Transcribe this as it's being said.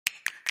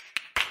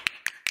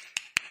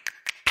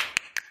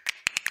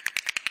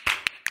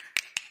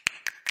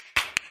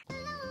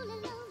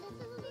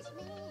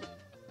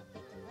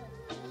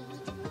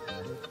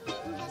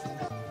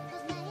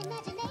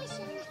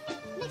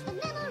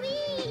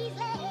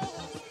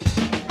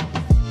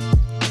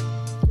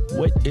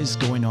What is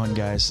going on,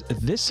 guys?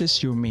 This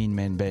is your main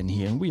man Ben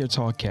here, and we are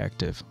Talk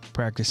Active,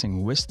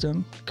 practicing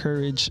wisdom,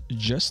 courage,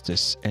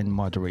 justice, and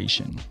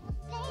moderation.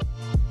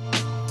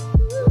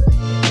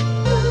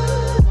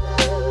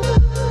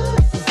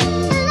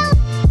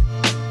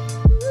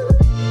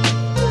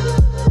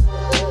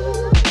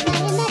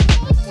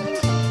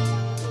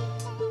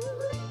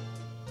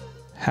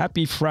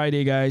 Happy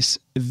Friday, guys.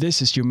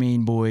 This is your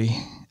main boy.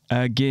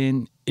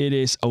 Again, it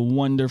is a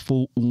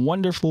wonderful,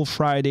 wonderful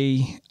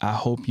Friday. I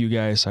hope you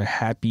guys are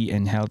happy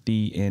and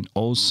healthy. And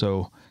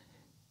also,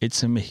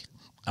 it's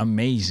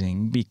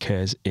amazing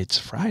because it's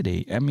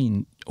Friday. I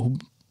mean,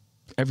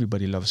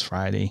 everybody loves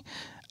Friday.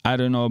 I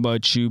don't know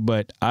about you,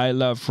 but I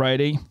love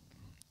Friday.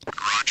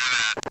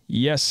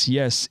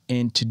 Yes.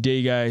 And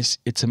today, guys,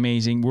 it's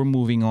amazing. We're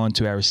moving on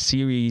to our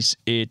series.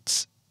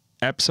 It's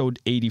episode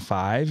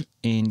 85,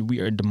 and we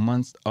are the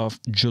month of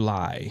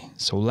July.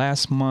 So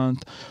last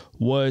month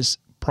was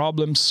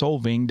problem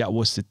solving. That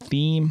was the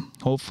theme.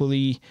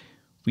 Hopefully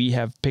we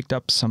have picked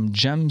up some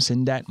gems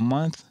in that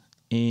month,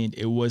 and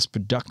it was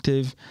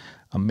productive,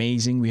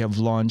 amazing. We have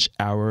launched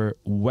our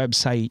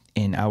website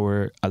and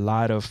a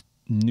lot of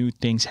new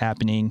things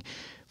happening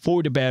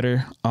for the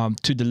better,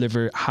 to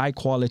deliver high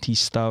quality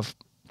stuff,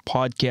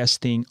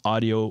 podcasting,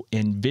 audio,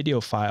 and video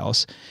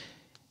files.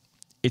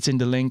 It's in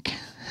the link.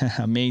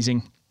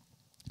 Amazing.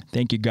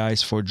 Thank you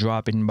guys for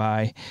dropping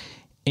by.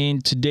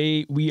 And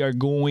today we are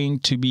going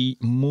to be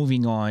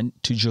moving on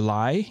to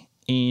July.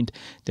 And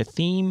the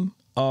theme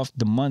of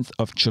the month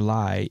of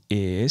July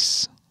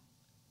is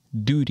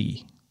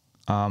duty.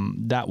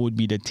 That would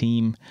be the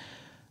theme,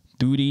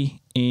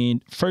 duty.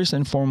 And first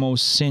and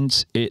foremost,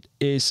 since it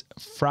is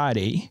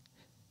Friday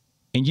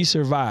and you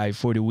survive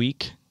for the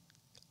week,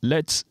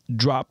 let's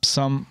drop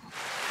some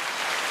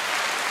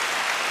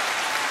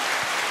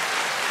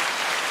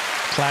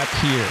clap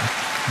here,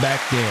 back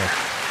there.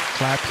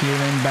 Clap here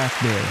and back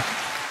there.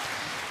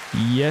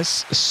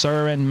 Yes,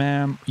 sir and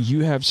ma'am,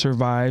 you have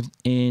survived,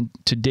 and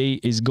today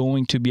is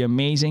going to be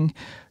amazing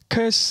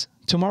because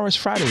tomorrow is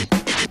Friday.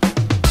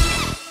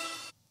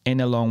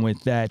 And along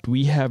with that,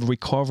 we have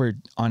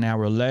recovered on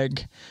our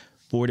leg.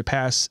 For the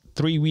past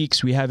 3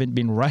 weeks, we haven't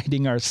been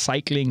riding our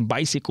cycling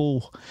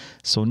bicycle,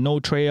 so no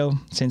trail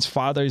since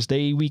Father's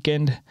Day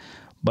weekend.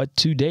 But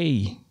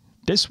today,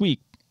 this week,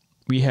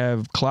 we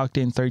have clocked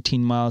in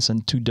 13 miles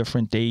on 2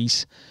 different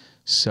days.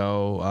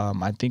 So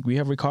I think we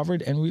have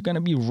recovered, and we're going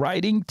to be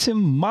riding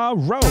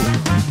tomorrow.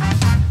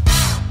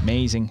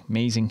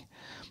 Amazing.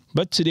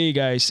 But today,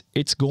 guys,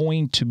 it's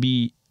going to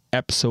be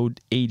episode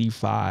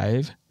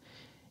 85.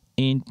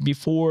 And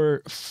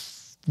before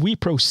we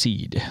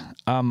proceed,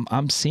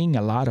 I'm seeing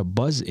a lot of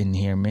buzz in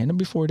here, man. And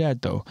before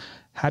that, though,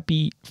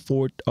 happy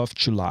 4th of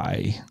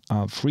July.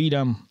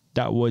 Freedom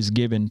that was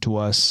given to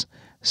us,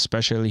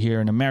 especially here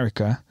in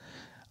America.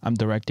 I'm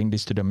directing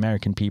this to the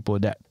American people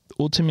that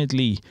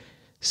ultimately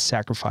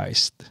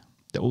sacrificed,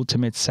 the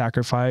ultimate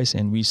sacrifice,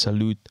 and we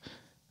salute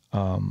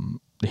the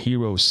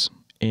heroes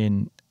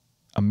in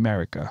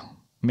America.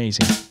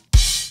 Amazing.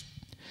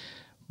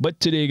 But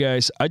today,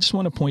 guys, I just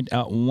want to point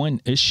out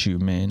one issue,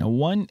 man.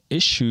 One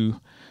issue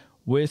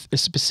with a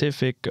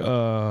specific,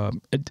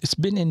 it's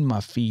been in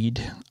my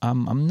feed.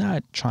 I'm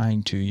not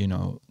trying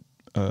to,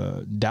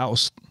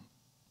 douse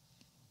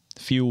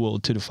fuel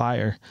to the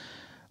fire,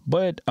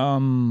 but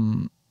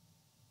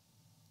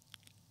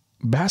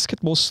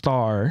basketball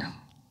star,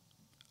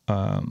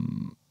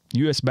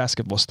 U.S.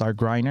 basketball star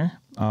Griner,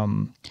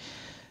 the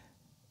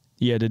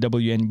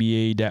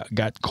WNBA that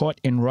got caught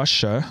in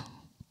Russia.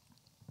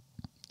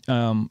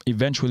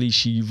 Eventually,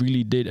 she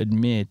really did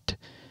admit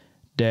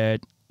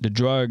that the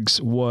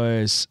drugs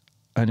was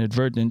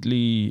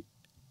inadvertently,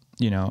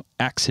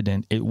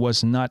 accident. It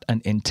was not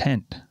an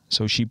intent.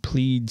 So she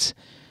pleads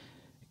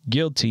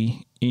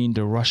guilty in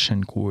the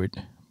Russian court.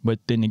 But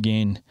then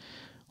again,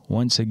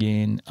 once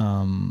again,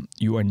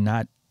 you are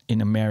not in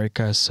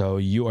America, so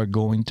you are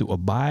going to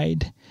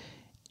abide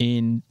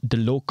in the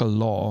local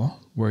law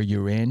where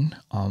you're in.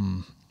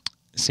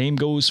 Same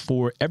goes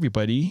for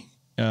everybody.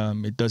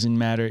 It doesn't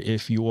matter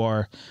if you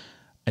are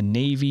a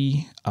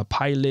Navy, a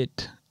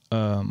pilot,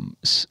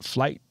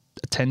 flight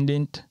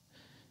attendant.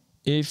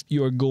 If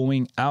you're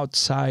going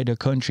outside the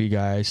country,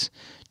 guys,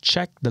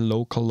 check the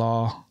local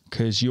law,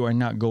 because you are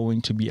not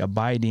going to be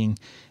abiding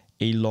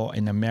a law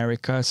in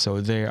America. So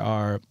there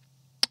are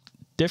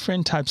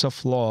different types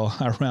of law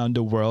around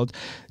the world.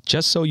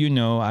 Just so you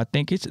know, I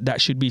think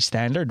that should be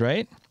standard,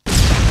 right?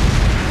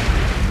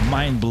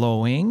 Mind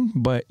blowing,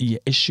 but yeah,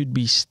 it should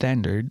be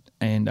standard.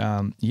 And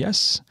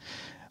yes,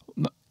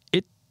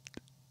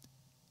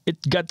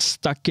 it got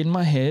stuck in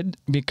my head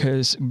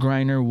because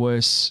Griner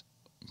was,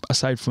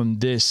 aside from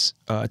this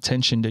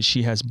attention that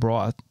she has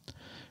brought,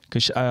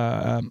 because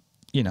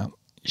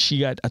she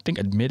got, I think,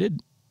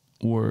 admitted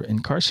or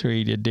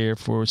incarcerated there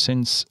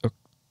since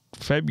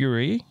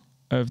February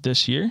of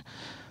this year,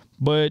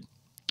 but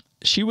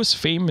she was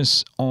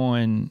famous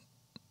on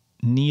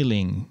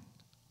kneeling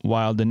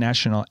while the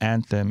national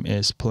anthem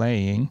is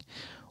playing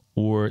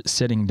or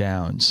sitting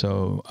down.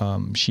 So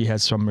she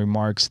had some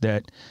remarks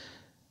that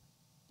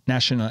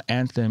national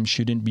anthem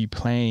shouldn't be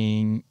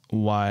playing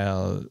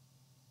while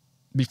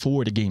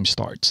before the game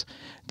starts.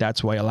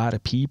 That's why a lot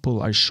of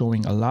people are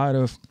showing not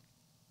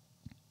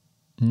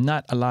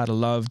a lot of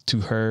love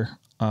to her.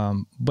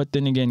 But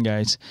then again,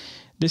 guys,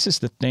 this is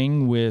the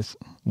thing with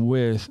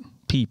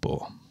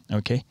people.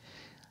 Okay,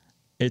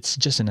 it's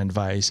just an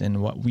advice,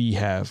 and what we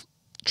have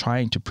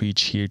trying to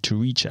preach here to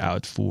reach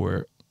out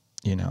for,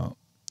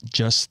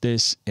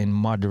 justice and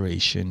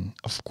moderation.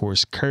 Of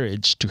course,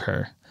 courage to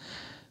her.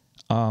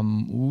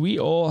 We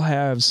all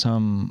have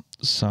some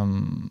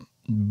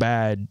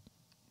bad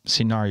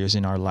scenarios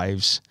in our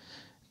lives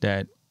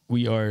that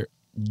we are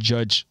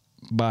judged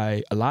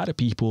by a lot of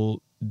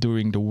people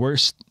during the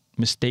worst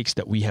mistakes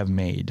that we have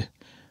made.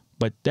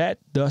 But that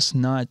does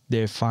not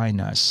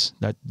define us.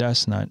 That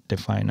does not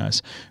define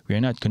us. We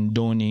are not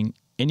condoning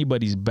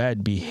anybody's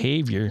bad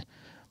behavior,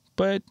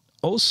 but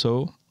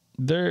also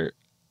there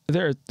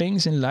are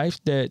things in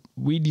life that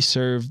we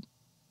deserve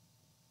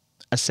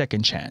a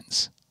second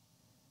chance.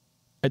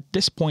 At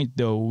this point,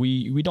 though,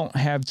 we don't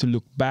have to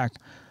look back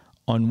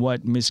on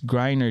what Miss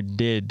Griner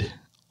did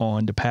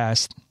on the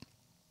past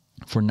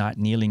for not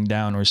kneeling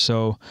down or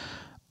so.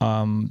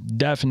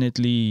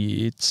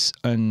 Definitely, it's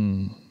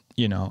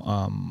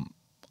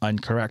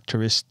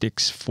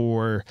uncharacteristics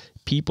for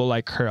people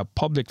like her, a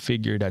public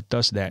figure that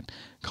does that.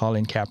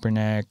 Colin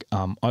Kaepernick,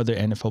 other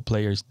NFL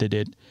players did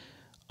it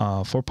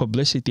for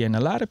publicity, and a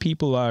lot of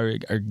people are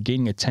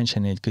gaining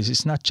attention in it because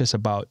it's not just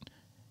about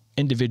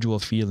individual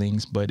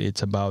feelings, but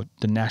it's about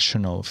the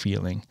national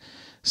feeling.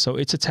 So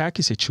it's a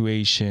tacky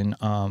situation.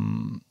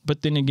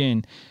 But then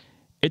again,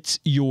 it's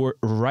your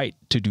right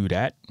to do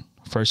that,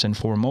 first and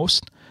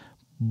foremost.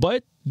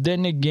 But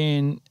then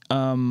again,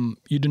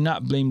 you do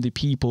not blame the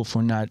people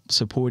for not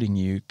supporting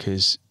you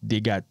because they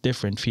got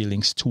different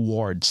feelings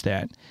towards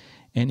that.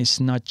 And it's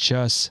not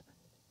just,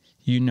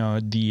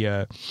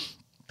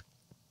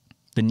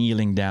 the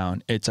kneeling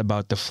down. It's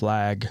about the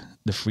flag,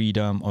 the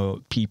freedom, or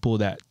people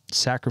that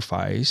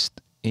sacrificed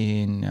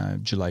in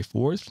July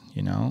 4th,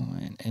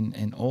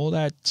 and all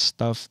that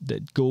stuff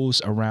that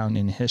goes around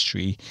in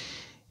history.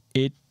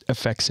 It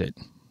affects it.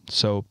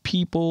 So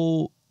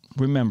people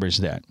remembers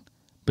that.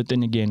 But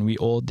then again, we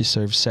all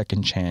deserve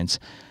second chance.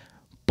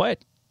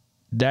 But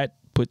that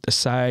put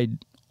aside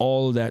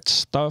all that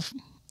stuff,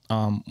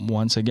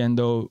 once again,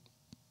 though,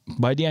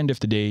 by the end of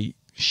the day,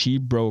 she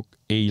broke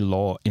a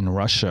law in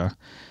Russia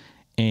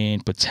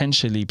and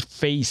potentially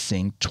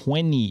facing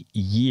 20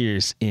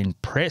 years in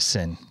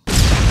prison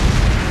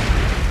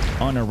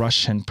on a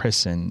Russian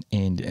prison.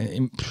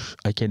 And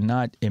I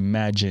cannot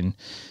imagine.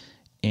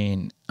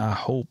 And I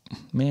hope,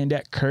 man,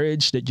 that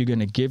courage that you're going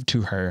to give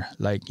to her,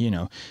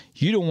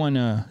 you don't want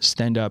to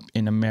stand up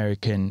in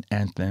American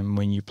anthem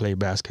when you play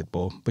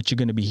basketball, but you're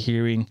going to be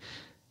hearing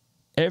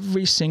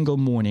every single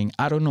morning,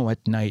 I don't know,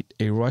 at night,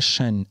 a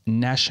Russian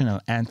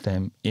national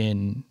anthem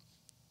in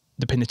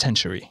the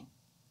penitentiary.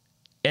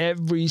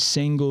 Every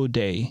single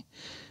day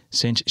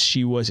since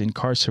she was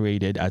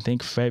incarcerated, I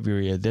think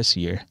February of this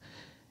year.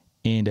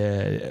 And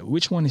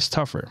which one is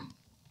tougher?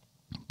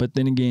 But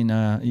then again,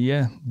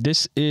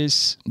 this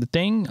is the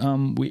thing.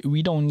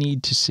 We don't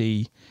need to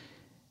say,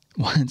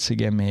 once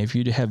again, man, if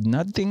you have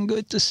nothing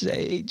good to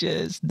say,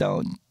 just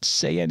don't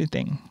say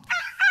anything.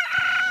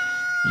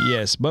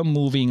 Yes, but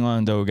moving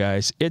on though,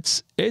 guys,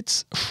 it's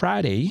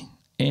Friday,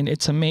 and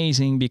it's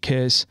amazing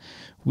because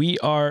we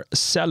are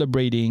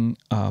celebrating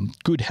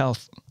good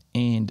health,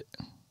 and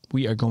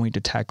we are going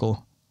to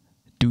tackle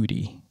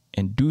duty.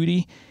 And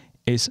duty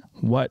is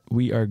what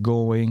we are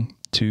going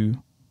to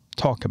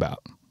talk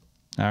about.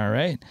 All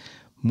right,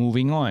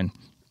 moving on.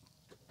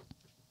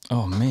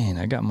 Oh man,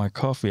 I got my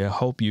coffee. I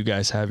hope you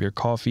guys have your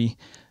coffee.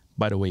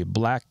 By the way,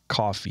 black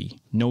coffee,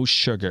 no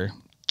sugar,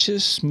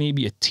 just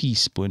maybe a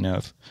teaspoon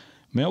of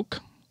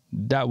milk.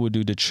 That will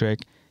do the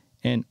trick.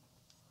 And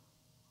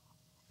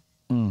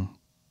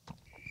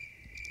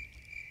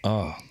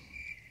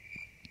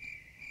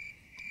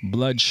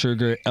blood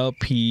sugar,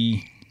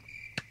 LP,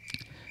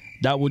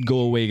 that would go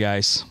away,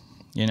 guys.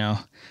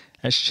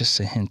 That's just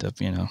a hint of,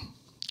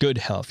 good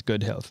health.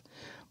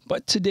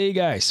 But today,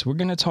 guys, we're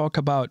going to talk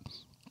about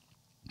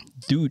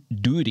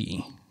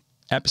duty.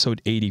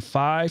 Episode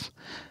 85.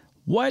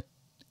 What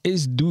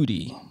is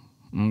duty?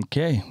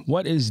 Okay,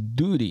 what is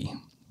duty?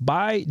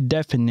 By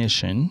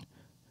definition,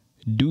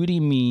 duty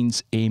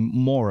means a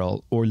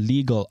moral or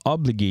legal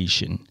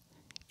obligation,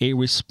 a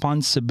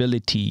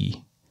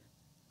responsibility,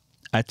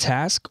 a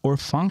task or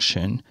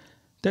function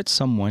that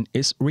someone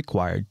is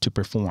required to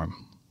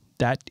perform.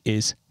 That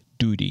is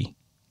duty.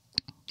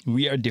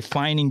 We are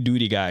defining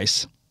duty,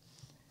 guys.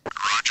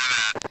 Roger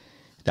that.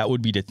 That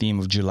would be the theme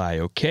of July,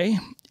 okay?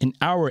 In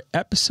our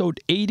episode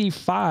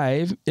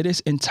 85, it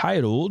is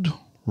entitled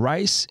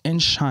Rise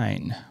and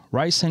Shine.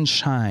 Rise and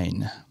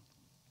Shine.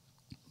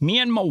 Me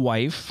and my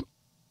wife,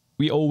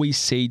 we always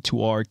say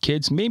to our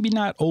kids, maybe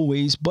not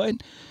always, but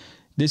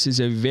this is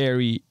a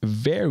very,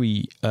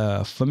 very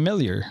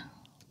familiar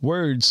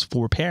words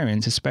for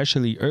parents,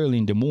 especially early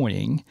in the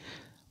morning.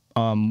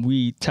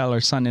 we tell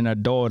our son and our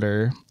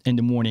daughter in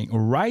the morning,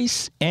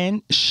 rise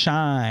and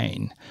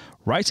shine.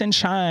 Rise and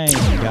shine,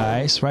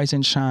 guys. Rise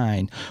and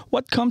shine.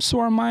 What comes to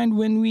our mind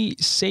when we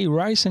say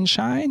rise and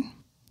shine?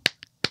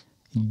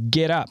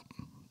 Get up.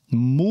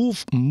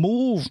 Move.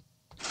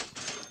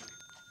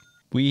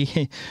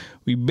 We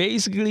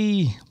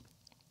basically,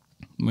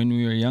 when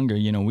we were younger,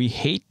 we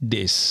hate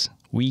this.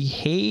 We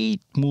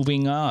hate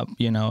moving up.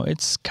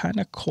 It's kind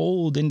of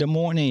cold in the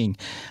morning.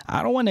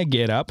 I don't want to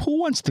get up.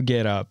 Who wants to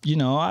get up?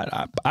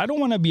 I don't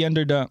want to be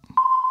under the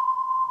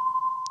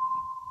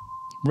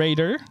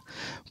radar.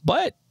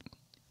 But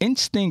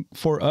instinct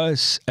for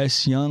us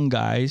as young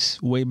guys,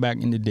 way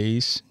back in the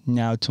days,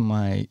 now to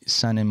my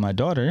son and my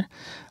daughter,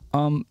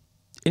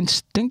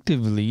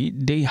 instinctively,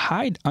 they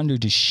hide under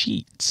the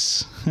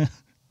sheets.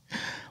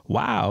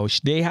 Wow,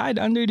 they hide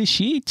under the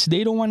sheets.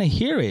 They don't want to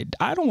hear it.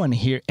 I don't want to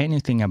hear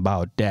anything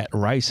about that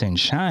rise and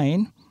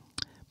shine.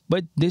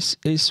 But this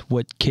is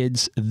what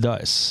kids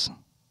does.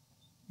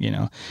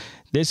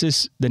 This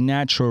is the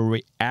natural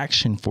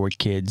reaction for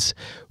kids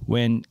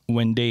when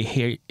they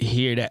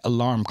hear that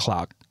alarm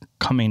clock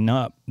coming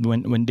up.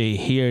 When they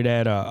hear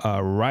that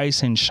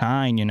rise and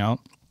shine, you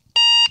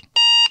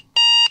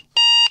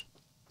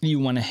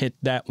want to hit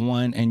that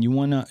one, and you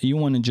want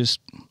to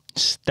just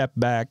step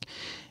back.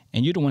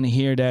 And you don't want to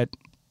hear that.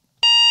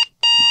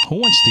 Who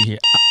wants to hear?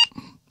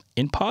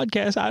 In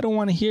podcasts, I don't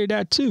want to hear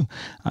that too.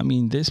 I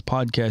mean, this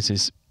podcast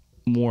is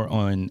more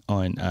on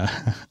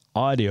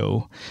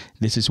audio.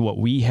 This is what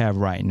we have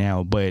right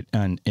now. But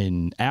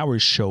in our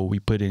show, we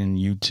put it in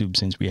YouTube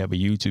since we have a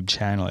YouTube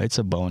channel. It's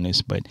a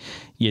bonus. But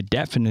yeah,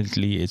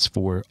 definitely it's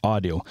for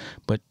audio.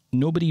 But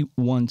nobody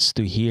wants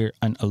to hear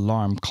an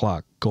alarm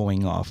clock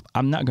going off.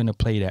 I'm not going to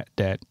play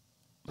that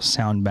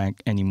sound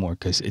bank anymore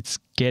because it's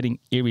getting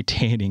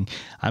irritating.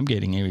 I'm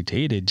getting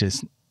irritated.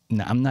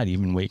 I'm not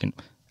even waking.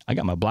 I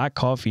got my black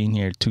coffee in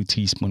here, 2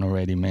 teaspoons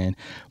already, man.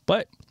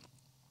 But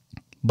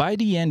by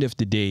the end of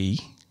the day,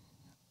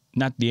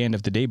 not the end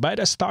of the day, by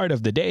the start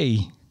of the day,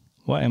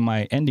 why am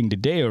I ending the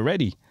day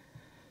already?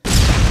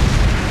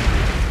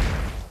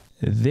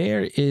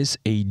 There is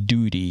a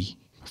duty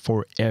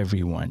for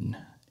everyone.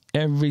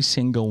 Every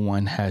single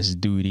one has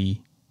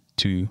duty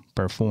to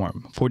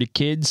perform. For the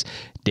kids,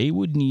 they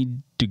would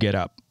need to get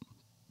up,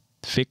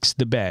 fix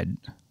the bed,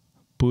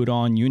 put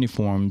on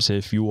uniforms.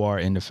 If you are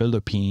in the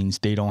Philippines,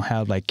 they don't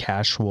have like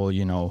casual,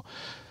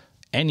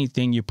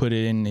 anything you put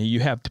it in.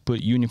 You have to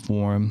put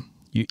uniform.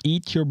 You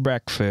eat your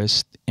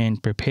breakfast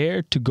and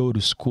prepare to go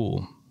to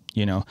school.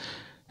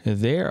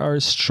 There are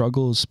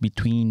struggles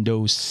between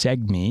those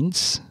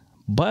segments,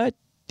 but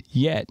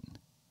yet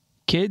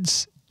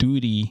kids'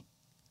 duty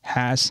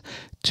has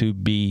to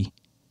be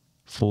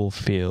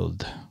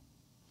fulfilled.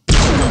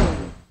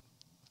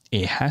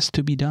 It has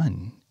to be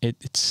done.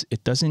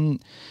 It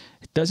doesn't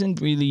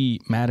really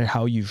matter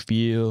how you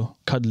feel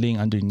cuddling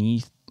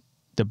underneath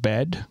the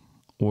bed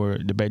or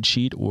the bed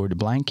sheet or the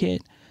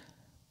blanket,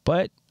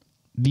 but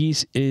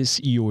this is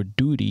your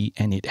duty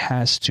and it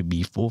has to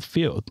be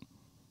fulfilled.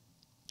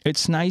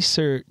 It's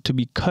nicer to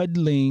be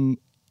cuddling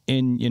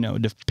in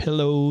the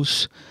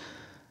pillows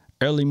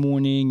early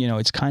morning.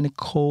 It's kind of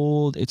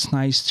cold. It's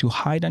nice to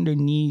hide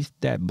underneath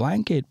that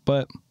blanket,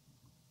 but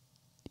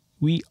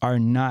we are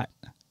not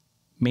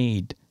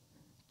made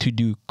to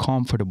do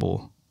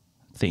comfortable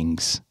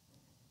things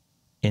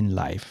in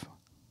life.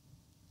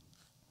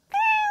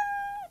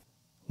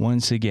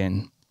 Once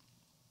again,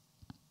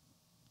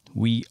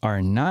 we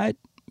are not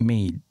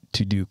made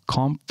to do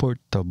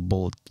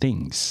comfortable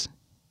things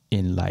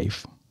in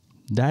life.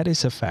 That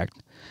is a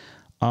fact.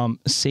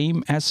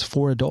 Same as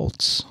for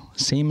adults.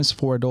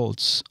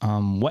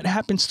 What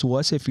happens to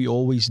us if we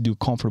always do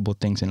comfortable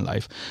things in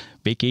life?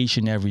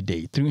 Vacation every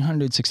day,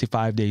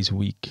 365 days a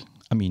week.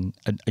 I mean,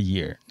 a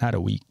year, not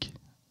a week.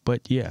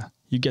 But yeah,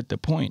 you get the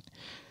point.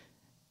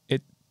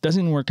 It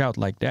doesn't work out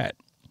like that.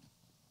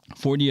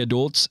 For the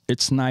adults,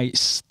 it's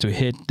nice to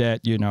hit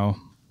that,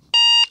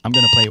 I'm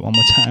going to play it one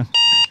more time.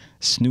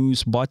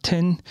 Snooze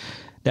button,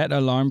 that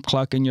alarm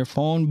clock in your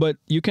phone, but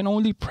you can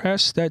only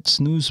press that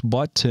snooze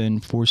button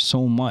for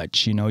so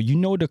much.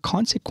 The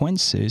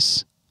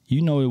consequences.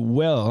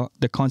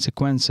 The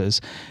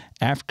consequences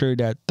after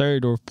that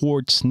third or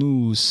fourth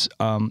snooze.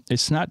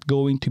 It's not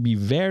going to be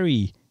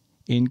very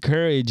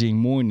encouraging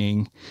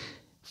morning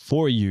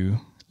for you.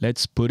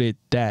 Let's put it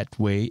that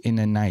way, in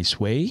a nice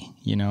way.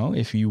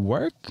 If you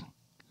work,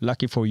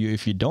 lucky for you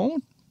if you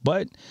don't.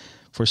 But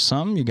for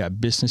some, you got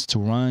business to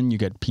run, you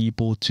got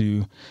people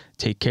to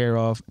take care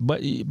of.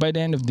 But by the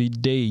end of the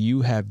day,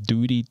 you have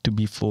duty to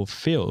be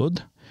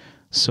fulfilled.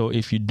 So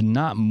if you do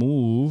not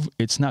move,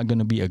 it's not going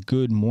to be a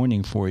good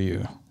morning for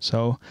you.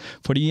 So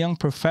for the young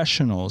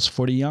professionals,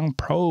 for the young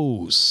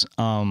pros,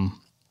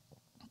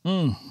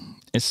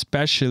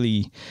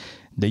 especially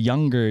the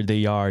younger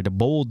they are, the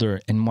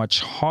bolder and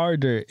much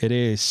harder it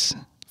is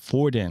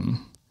for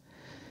them.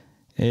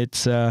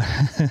 It's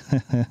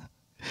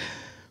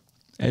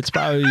it's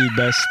probably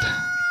best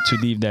to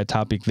leave that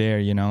topic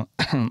there,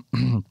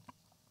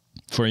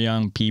 for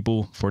young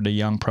people, for the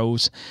young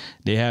pros,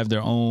 they have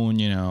their own,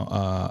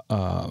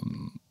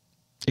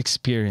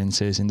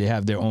 experiences, and they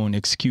have their own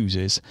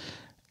excuses,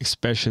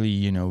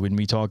 especially, when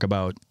we talk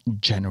about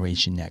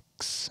Generation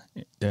X,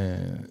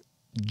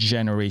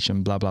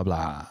 generation blah, blah,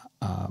 blah,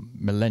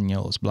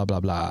 millennials, blah, blah,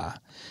 blah.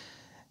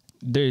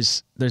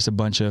 There's a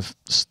bunch of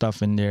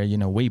stuff in there,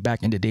 way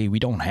back in the day. We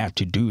don't have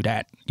to do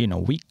that.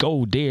 We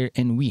go there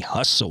and we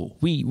hustle.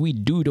 We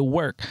do the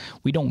work.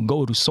 We don't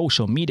go to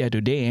social media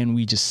today and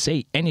we just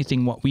say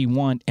anything what we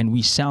want, and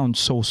we sound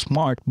so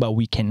smart, but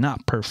we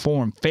cannot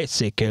perform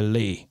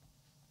physically.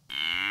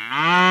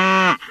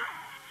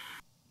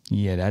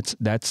 Yeah,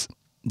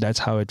 that's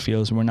how it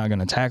feels. We're not going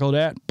to tackle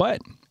that,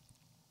 but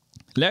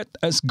let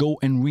us go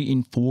and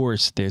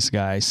reinforce this,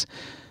 guys.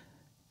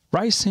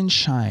 Rise and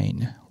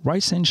shine.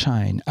 Rise and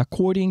shine.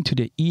 According to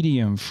the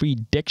Idiom Free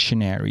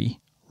Dictionary,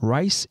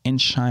 rise and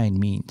shine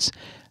means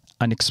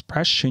an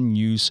expression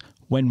used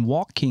when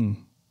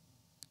walking.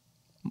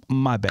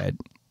 My bad.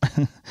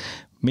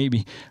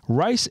 Maybe.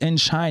 Rise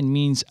and shine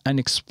means an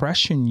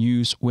expression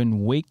used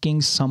when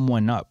waking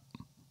someone up,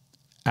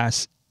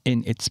 as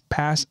in its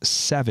past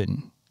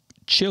 7,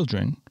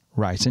 children,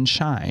 rise and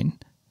shine,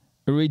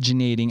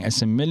 originating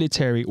as a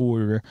military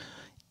order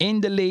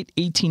in the late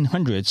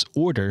 1800s.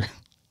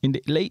 In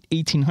the late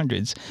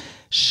 1800s,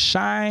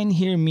 shine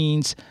here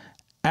means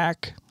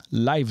act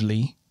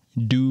lively,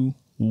 do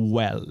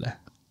well.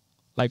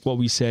 Like what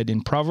we said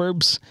in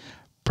Proverbs,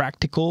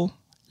 practical,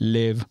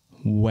 live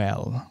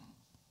well.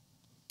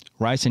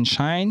 Rise and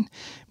shine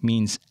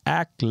means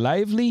act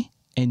lively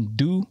and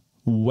do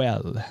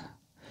well.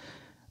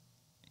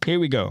 Here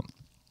we go.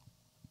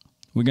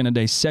 We're going to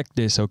dissect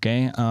this,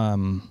 okay?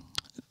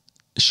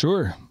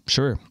 Sure.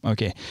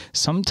 Okay.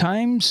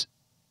 Sometimes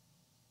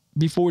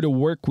before the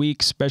work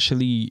week,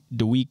 especially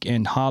the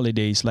weekend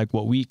holidays, like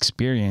what we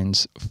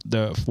experience,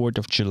 the 4th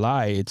of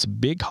July, it's a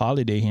big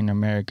holiday in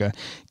America,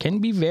 can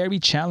be very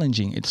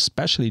challenging,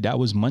 especially that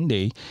was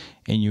Monday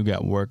and you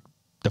got work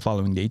the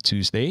following day,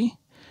 Tuesday.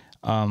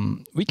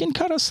 We can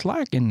cut a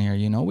slack in there,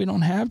 we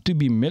don't have to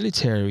be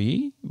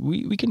military.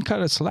 We can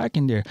cut a slack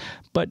in there,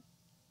 but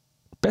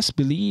best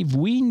believe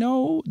we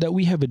know that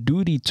we have a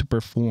duty to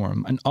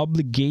perform, an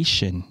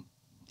obligation,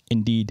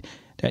 indeed,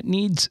 that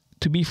needs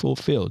to be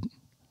fulfilled,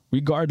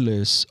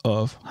 regardless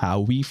of how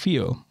we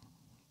feel.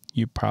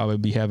 You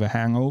probably have a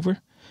hangover,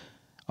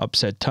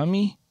 upset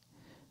tummy,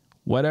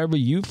 whatever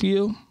you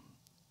feel,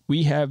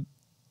 we have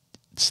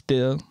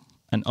still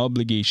an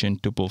obligation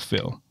to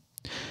fulfill.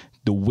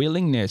 The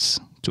willingness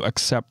to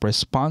accept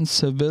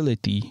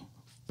responsibility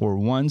for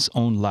one's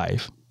own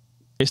life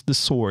is the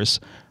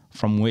source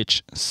from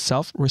which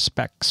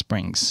self-respect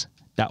springs.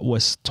 That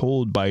was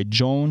told by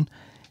Joan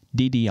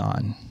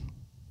Didion.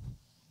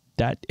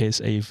 That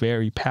is a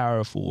very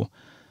powerful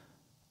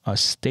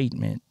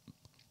statement.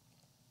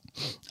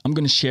 I'm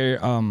going to share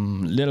a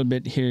little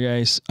bit here,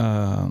 guys.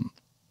 When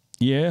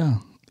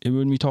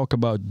we talk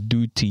about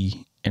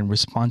duty and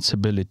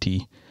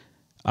responsibility,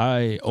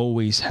 I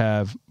always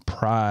have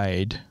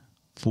pride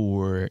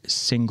for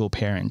single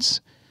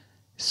parents,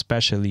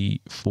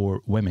 especially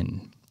for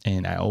women.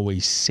 And I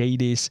always say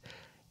this,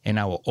 and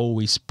I will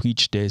always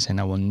preach this, and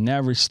I will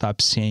never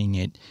stop saying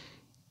it.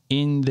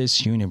 In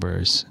this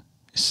universe,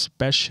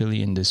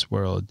 especially in this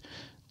world,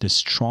 the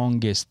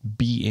strongest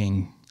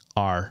being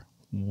are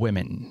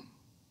women.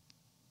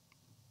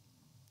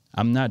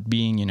 I'm not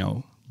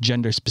being,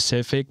 gender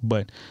specific,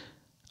 but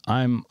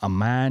I'm a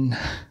man,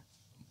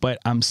 but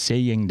I'm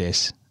saying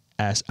this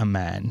as a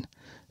man.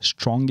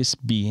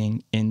 Strongest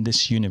being in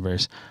this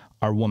universe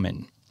are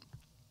women.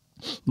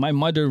 My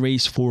mother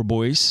raised 4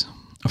 boys,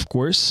 of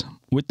course,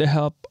 with the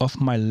help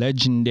of my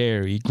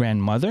legendary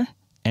grandmother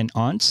and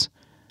aunts.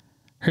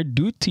 Her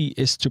duty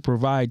is to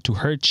provide to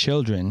her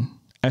children.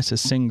 As a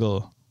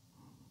single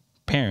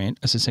parent,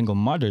 as a single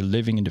mother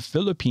living in the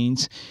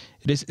Philippines,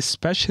 it is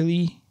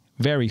especially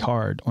very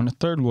hard on a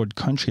third world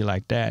country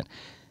like that.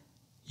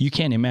 You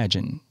can't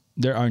imagine.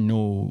 There are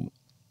no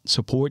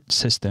support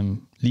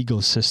system,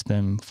 legal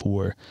system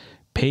for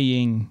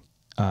paying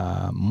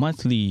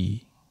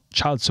monthly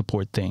child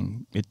support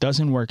thing. It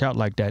doesn't work out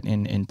like that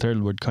in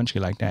third world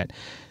country like that,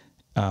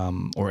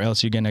 or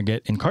else you're gonna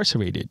get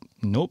incarcerated.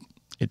 Nope,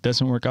 it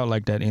doesn't work out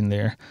like that in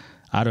there.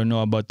 I don't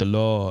know about the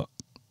law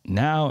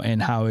now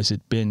and how has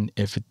it been,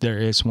 if there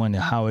is one,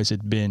 how has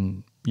it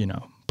been,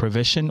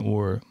 provision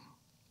or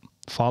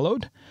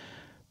followed.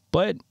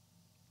 But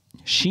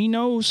she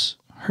knows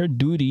her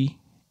duty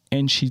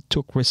and she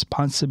took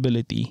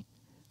responsibility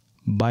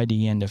by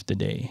the end of the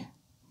day.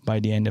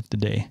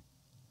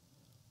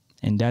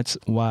 And that's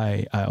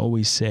why I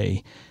always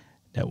say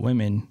that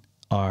women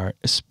are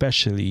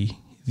especially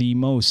the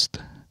most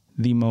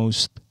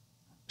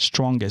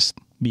strongest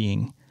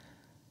being.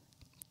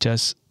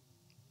 Just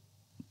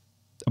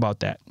about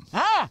that.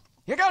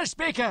 You gotta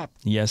speak up.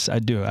 Yes, I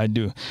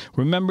do.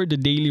 Remember the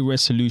daily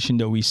resolution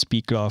that we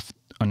speak of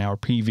on our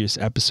previous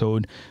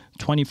episode,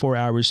 24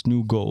 hours,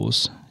 new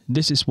goals.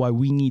 This is why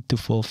we need to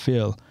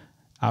fulfill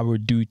our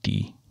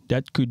duty.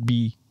 That could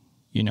be,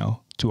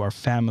 to our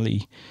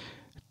family,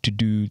 to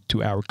do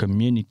to our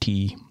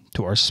community,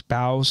 to our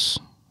spouse.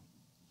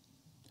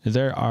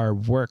 There are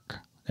work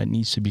that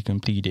needs to be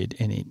completed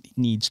and it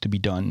needs to be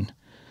done.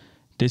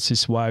 This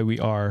is why we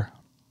are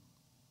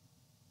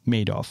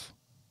made of,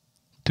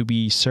 to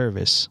be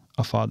service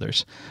of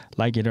others.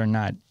 Like it or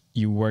not,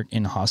 you work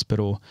in a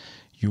hospital,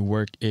 you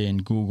work in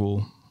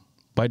Google.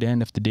 By the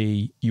end of the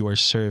day, you are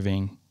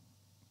serving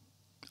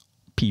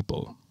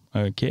people.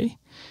 Okay?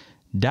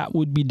 That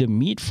would be the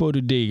meat for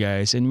today,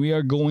 guys. And we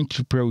are going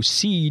to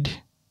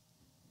proceed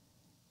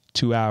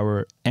to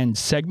our end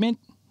segment.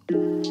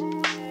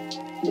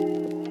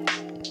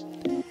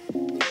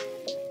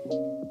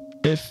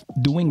 If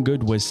doing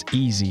good was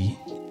easy,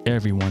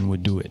 everyone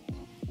would do it.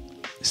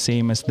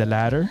 Same as the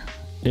latter,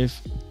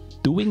 if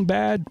doing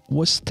bad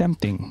was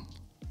tempting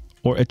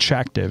or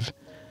attractive,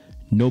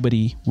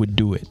 nobody would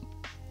do it.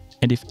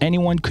 And if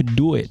anyone could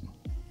do it,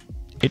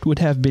 it would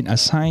have been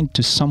assigned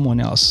to someone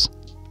else.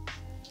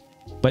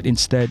 But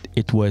instead,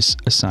 it was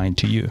assigned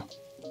to you.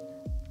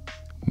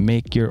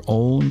 Make your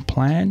own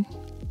plan,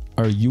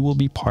 or you will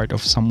be part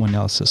of someone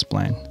else's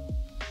plan.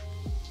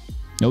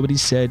 Nobody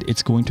said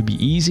it's going to be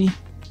easy,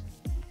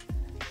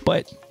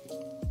 but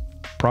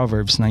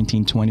Proverbs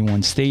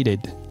 19:21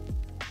 stated,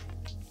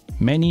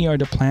 "Many are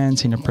the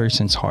plans in a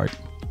person's heart,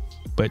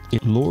 but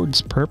it's the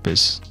Lord's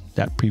purpose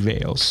that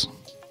prevails."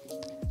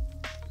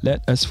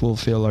 Let us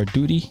fulfill our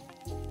duty.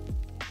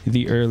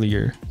 The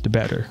earlier, the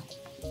better.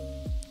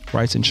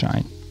 Rise and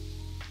shine.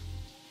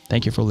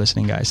 Thank you for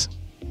listening, guys.